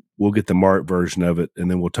 We'll get the Mark version of it,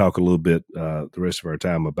 and then we'll talk a little bit the rest of our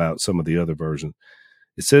time about some of the other versions.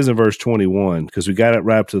 It says in verse 21, because we got it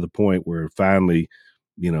right up to the point where finally,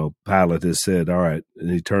 Pilate has said, all right,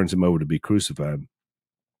 and he turns him over to be crucified.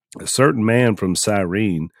 A certain man from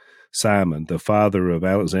Cyrene, Simon, the father of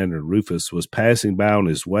Alexander and Rufus, was passing by on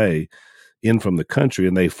his way in from the country,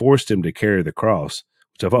 and they forced him to carry the cross,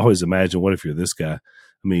 which I've always imagined, what if you're this guy? I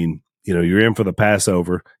mean, you're in for the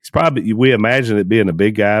Passover. We imagine it being a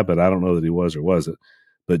big guy, but I don't know that he was or wasn't.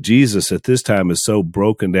 But Jesus at this time is so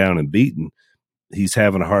broken down and beaten, he's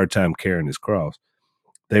having a hard time carrying his cross.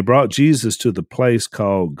 They brought Jesus to the place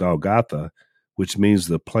called Golgotha, which means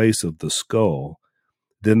the place of the skull.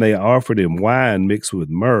 Then they offered him wine mixed with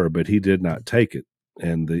myrrh, but he did not take it.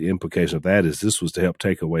 And the implication of that is this was to help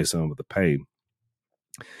take away some of the pain.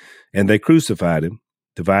 And they crucified him.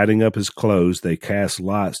 Dividing up his clothes, they cast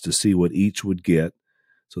lots to see what each would get.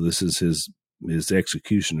 So this is his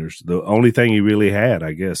executioners, the only thing he really had,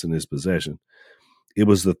 I guess, in his possession. It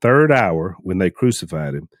was the third hour when they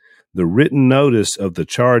crucified him. The written notice of the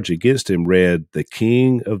charge against him read, "The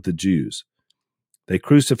King of the Jews." They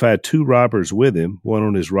crucified two robbers with him, one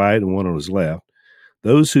on his right and one on his left.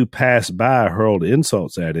 Those who passed by hurled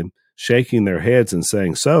insults at him, shaking their heads and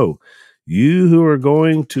saying, "So, you who are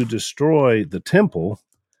going to destroy the temple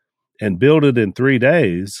and build it in 3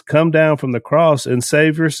 days, come down from the cross and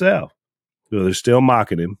save yourself." So they're still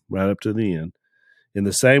mocking him right up to the end. In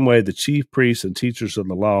the same way, the chief priests and teachers of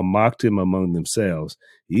the law mocked him among themselves.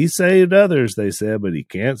 "He saved others," they said, "but he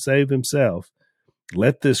can't save himself.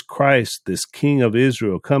 Let this Christ, this King of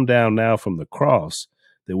Israel, come down now from the cross,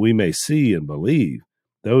 that we may see and believe."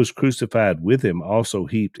 Those crucified with him also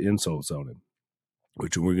heaped insults on him,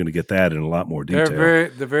 which we're going to get that in a lot more detail.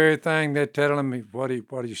 The very thing they're telling him what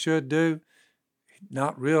he should do,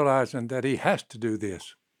 not realizing that he has to do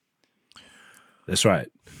this. That's right.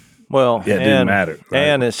 Well, it didn't matter. Right?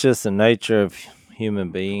 And it's just the nature of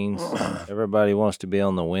human beings. Everybody wants to be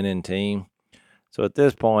on the winning team. So at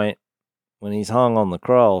this point, when he's hung on the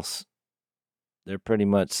cross, they're pretty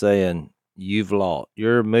much saying, you've lost.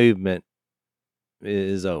 Your movement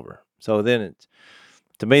is over. So then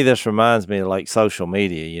to me, this reminds me of like social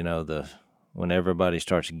media, when everybody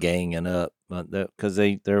starts ganging up because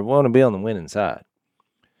they want to be on the winning side.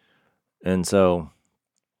 And so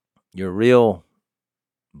you're real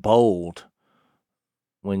bold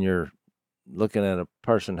when you're looking at a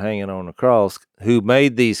person hanging on a cross who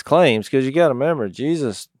made these claims, because you got to remember,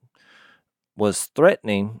 Jesus was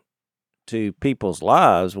threatening to people's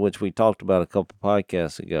lives, which we talked about a couple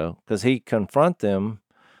podcasts ago, because he confront them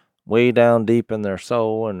way down deep in their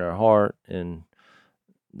soul and their heart. And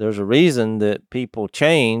there's a reason that people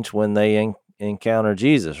change when they encounter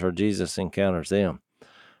Jesus, or Jesus encounters them.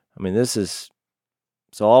 I mean, this is,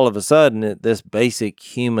 so all of a sudden, this basic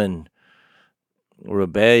human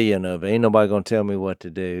rebellion of ain't nobody gonna tell me what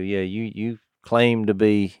to do. Yeah, you claim to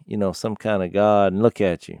be, some kind of God, and look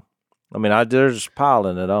at you. I mean, they're just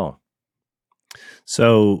piling it on.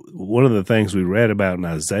 So one of the things we read about in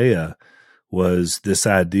Isaiah was this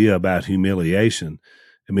idea about humiliation.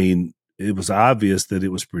 I mean, it was obvious that it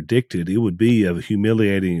was predicted it would be a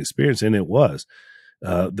humiliating experience, and it was.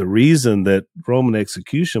 The reason that Roman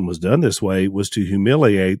execution was done this way was to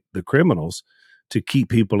humiliate the criminals, to keep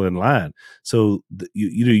people in line. So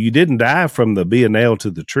you didn't die from the being nailed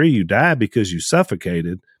to the tree. You died because you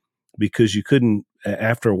suffocated, because you couldn't.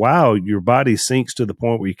 After a while, your body sinks to the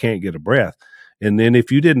point where you can't get a breath. And then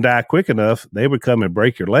if you didn't die quick enough, they would come and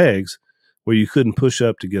break your legs where you couldn't push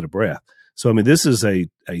up to get a breath. So, I mean, this is a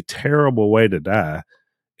terrible way to die.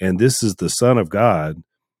 And this is the Son of God,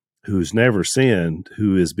 who's never sinned,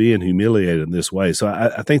 who is being humiliated in this way. So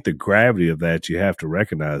I think the gravity of that you have to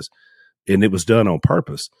recognize, and it was done on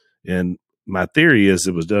purpose. And my theory is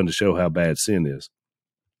it was done to show how bad sin is.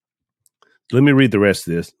 Let me read the rest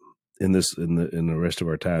of this in the rest of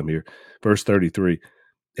our time here. Verse 33.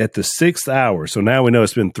 At the 6th hour, so now we know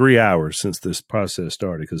it's been 3 hours since this process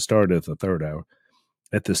started, because it started at the 3rd hour.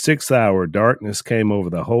 At the 6th hour, darkness came over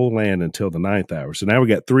the whole land until the 9th hour. So now we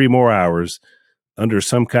got 3 more hours under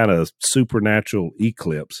some kind of supernatural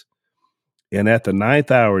eclipse. And at the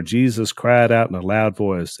 9th hour, Jesus cried out in a loud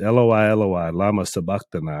voice, Eloi, Eloi, lama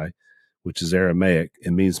sabachthani, which is Aramaic.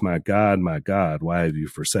 It means, my God, why have you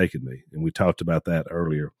forsaken me? And we talked about that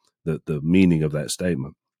earlier, the meaning of that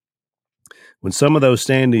statement. When some of those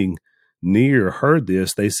standing near heard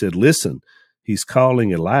this, they said, listen, he's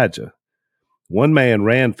calling Elijah. One man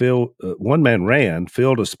ran, filled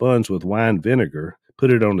a sponge with wine vinegar,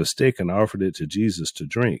 put it on a stick, and offered it to Jesus to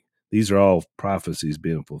drink. These are all prophecies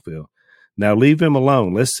being fulfilled. Now leave him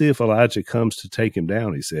alone. Let's see if Elijah comes to take him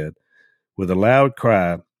down, he said. With a loud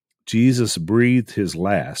cry, Jesus breathed his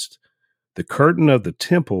last. The curtain of the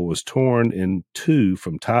temple was torn in two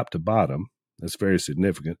from top to bottom. That's very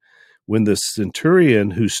significant. When the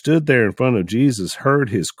centurion who stood there in front of Jesus heard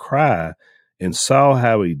his cry and saw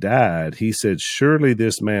how he died, he said, surely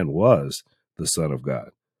this man was the Son of God,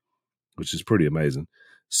 which is pretty amazing.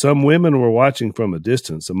 Some women were watching from a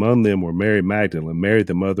distance. Among them were Mary Magdalene, Mary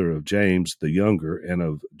the mother of James the younger, and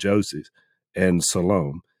of Jose, and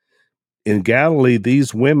Salome. In Galilee,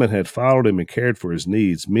 these women had followed him and cared for his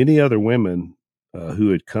needs. Many other women who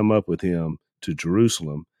had come up with him to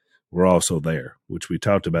Jerusalem were also there, which we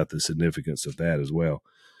talked about the significance of that as well.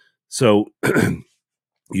 So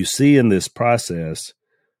you see in this process,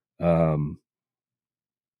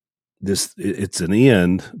 it's an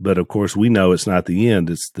end, but of course we know it's not the end.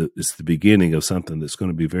 It's the beginning of something that's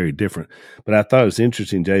going to be very different. But I thought it was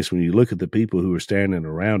interesting, Jase, when you look at the people who are standing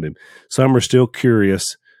around him, some are still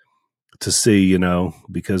curious to see,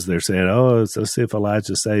 because they're saying, oh, let's see if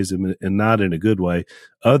Elijah saves him, and not in a good way.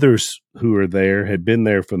 Others who are there had been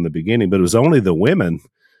there from the beginning, but it was only the women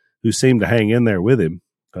who seemed to hang in there with him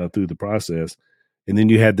through the process. And then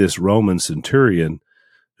you had this Roman centurion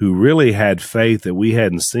who really had faith that we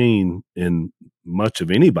hadn't seen in much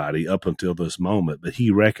of anybody up until this moment, but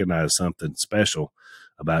he recognized something special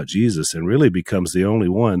about Jesus and really becomes the only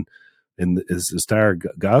one in his entire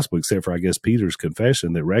gospel, except for, I guess, Peter's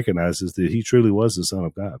confession, that recognizes that he truly was the Son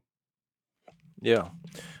of God. Yeah.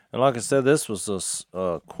 And like I said, this was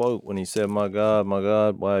a quote when he said, my God,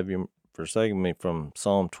 why have you forsaken me, from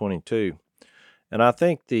Psalm 22. And I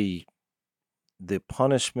think the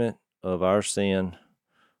punishment of our sin,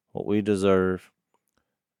 what we deserve,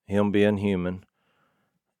 him being human,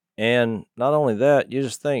 and not only that, you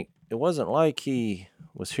just think, it wasn't like he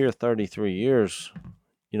was here 33 years,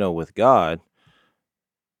 with God.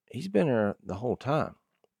 He's been here the whole time.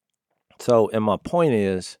 So, and my point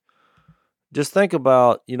is, just think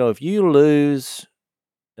about, if you lose,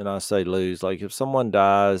 and I say lose, like if someone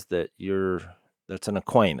dies that's an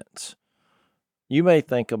acquaintance, you may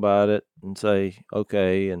think about it and say,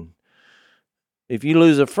 okay. And if you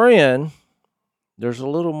lose a friend, there's a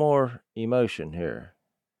little more emotion here.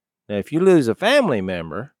 Now, if you lose a family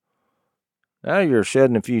member, now you're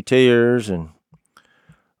shedding a few tears. And,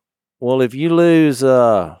 well, if you lose,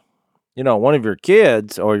 one of your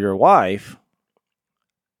kids or your wife,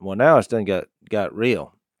 well, now it's done got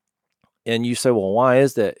real. And you say, well, why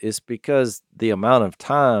is that? It's because the amount of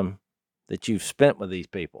time that you've spent with these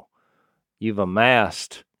people, you've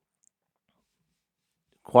amassed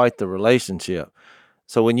quite the relationship.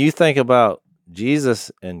 So when you think about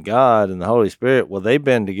Jesus and God and the Holy Spirit, well, they've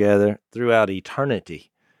been together throughout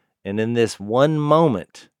eternity. And in this one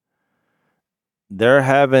moment, they're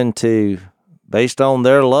having to, based on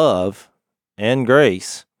their love and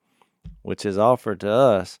grace, which is offered to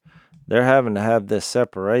us, they're having to have this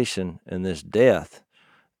separation and this death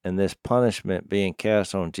and this punishment being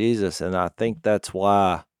cast on Jesus. And I think that's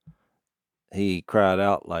why he cried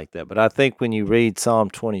out like that. But I think when you read Psalm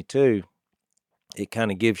 22, it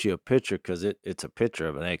kind of gives you a picture, because it's a picture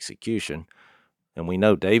of an execution. And we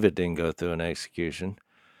know David didn't go through an execution.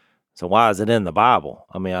 So why is it in the Bible?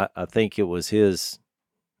 I mean, I think it was his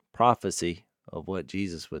prophecy of what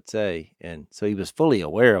Jesus would say. And so he was fully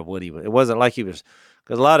aware of what it wasn't like he was,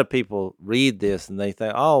 because a lot of people read this and they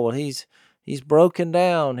think, oh, well, he's broken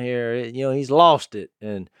down here. He's lost it.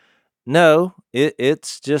 And no,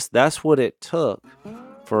 it's just, that's what it took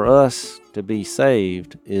for us to be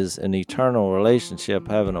saved, is an eternal relationship,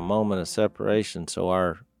 having a moment of separation so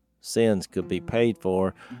our sins could be paid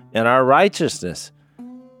for and our righteousness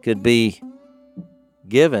could be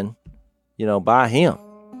given, by him.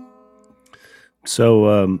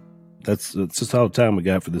 So that's just all the time we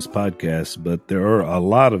got for this podcast, but there are a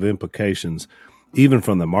lot of implications even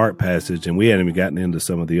from the Mark passage, and we hadn't even gotten into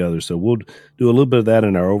some of the others. So we'll do a little bit of that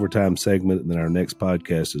in our Overtime segment and then our next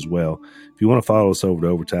podcast as well. If you want to follow us over to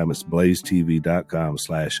Overtime, it's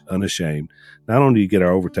blazetv.com/unashamed. Not only do you get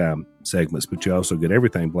our Overtime segments, but you also get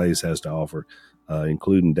everything Blaze has to offer,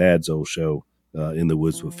 including Dad's old show, In the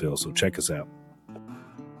Woods with Phil. So check us out.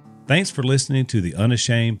 Thanks for listening to the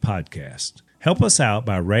Unashamed podcast. Help us out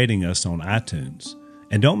by rating us on iTunes.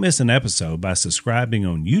 And don't miss an episode by subscribing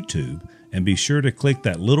on YouTube, and be sure to click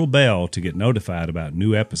that little bell to get notified about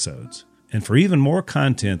new episodes. And for even more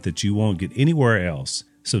content that you won't get anywhere else,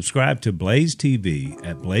 subscribe to Blaze TV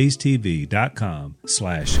at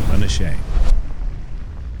blazetv.com/unashamed.